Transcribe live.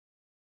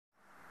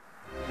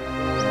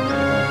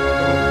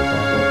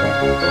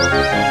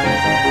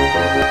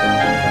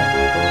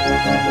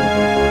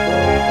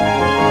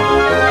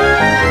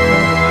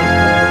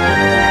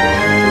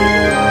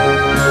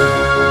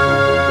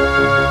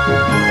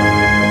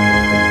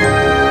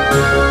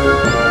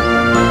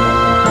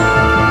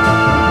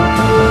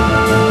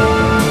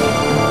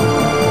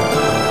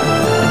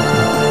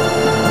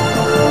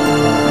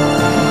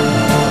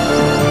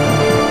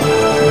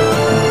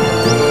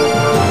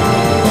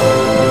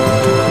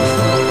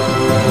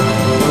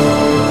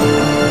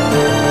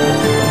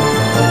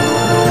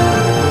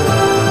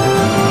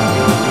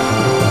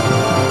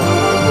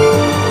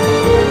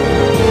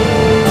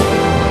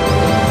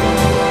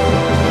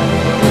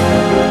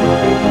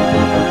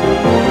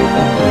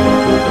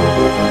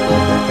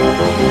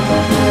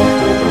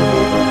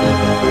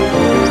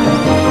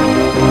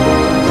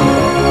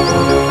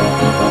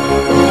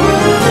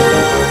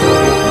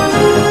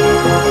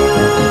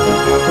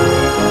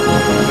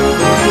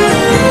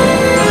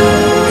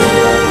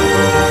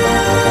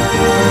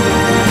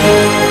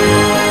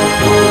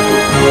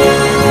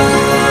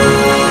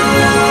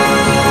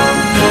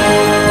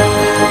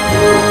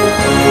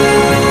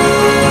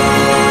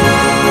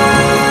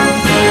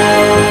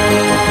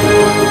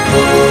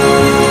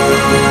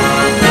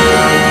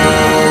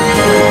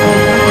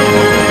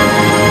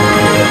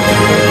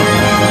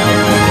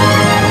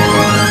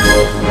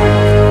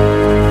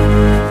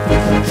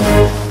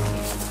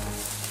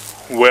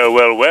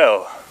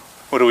Well,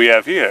 what do we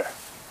have here?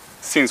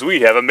 Seems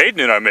we have a maiden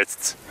in our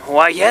midst.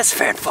 Why, yes,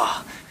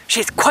 Fernfall.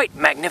 She's quite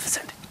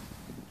magnificent.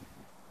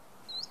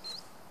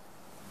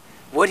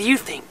 What do you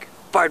think,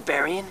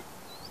 Barbarian?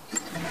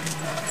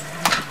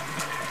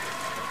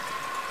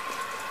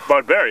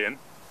 Barbarian?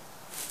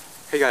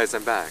 Hey guys,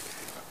 I'm back.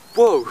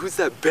 Whoa, who's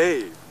that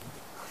babe?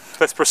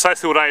 That's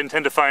precisely what I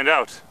intend to find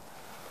out.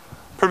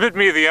 Permit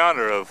me the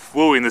honor of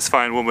wooing this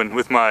fine woman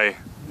with my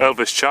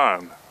elvish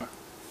charm.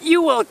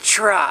 You will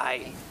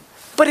try,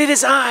 but it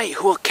is I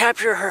who will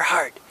capture her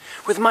heart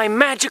with my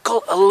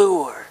magical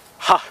allure.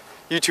 Ha!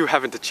 You two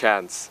haven't a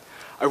chance.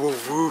 I will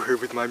woo her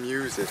with my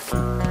music.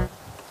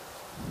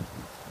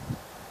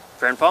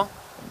 Fernfall?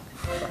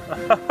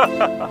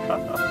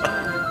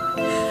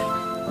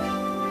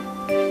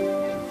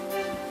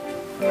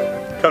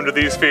 Come to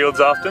these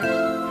fields often?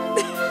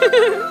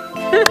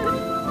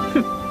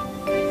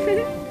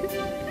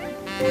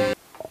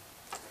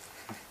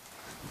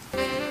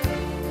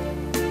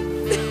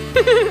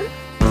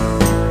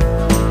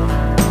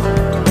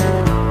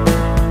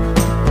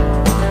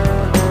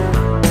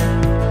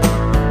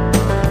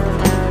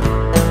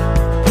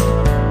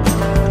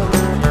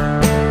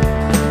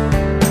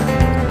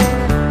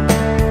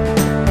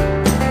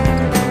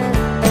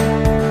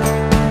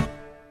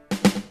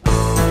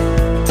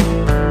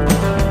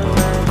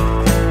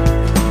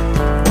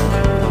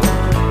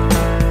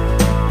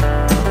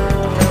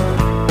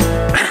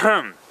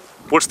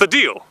 What's the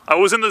deal? I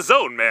was in the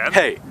zone, man.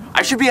 Hey,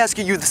 I should be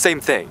asking you the same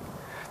thing.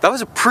 That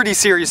was a pretty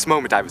serious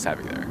moment I was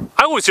having there.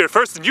 I was here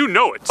first and you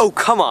know it. Oh,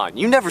 come on.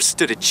 You never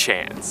stood a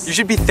chance. You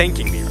should be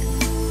thanking me.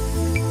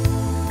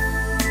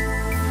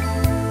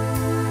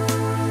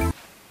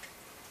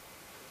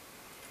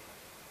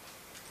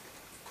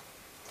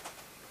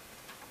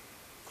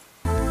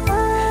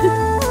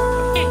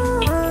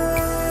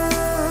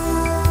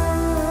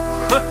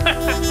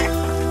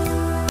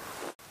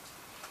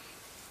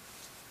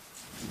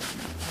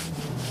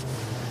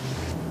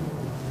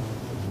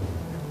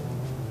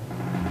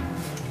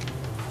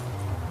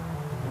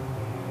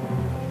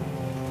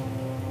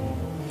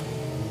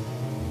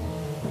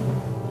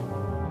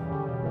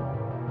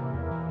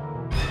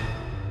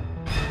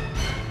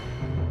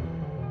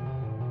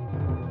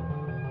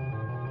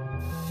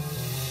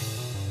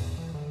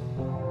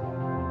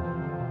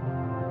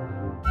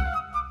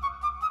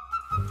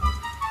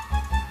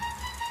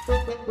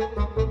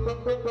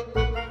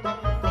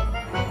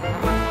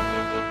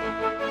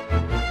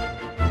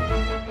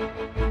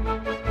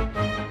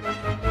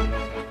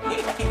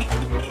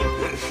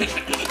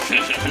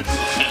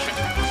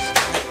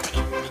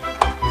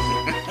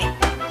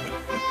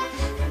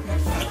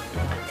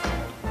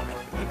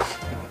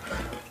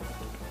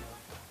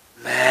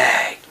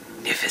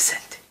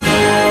 Magnificent.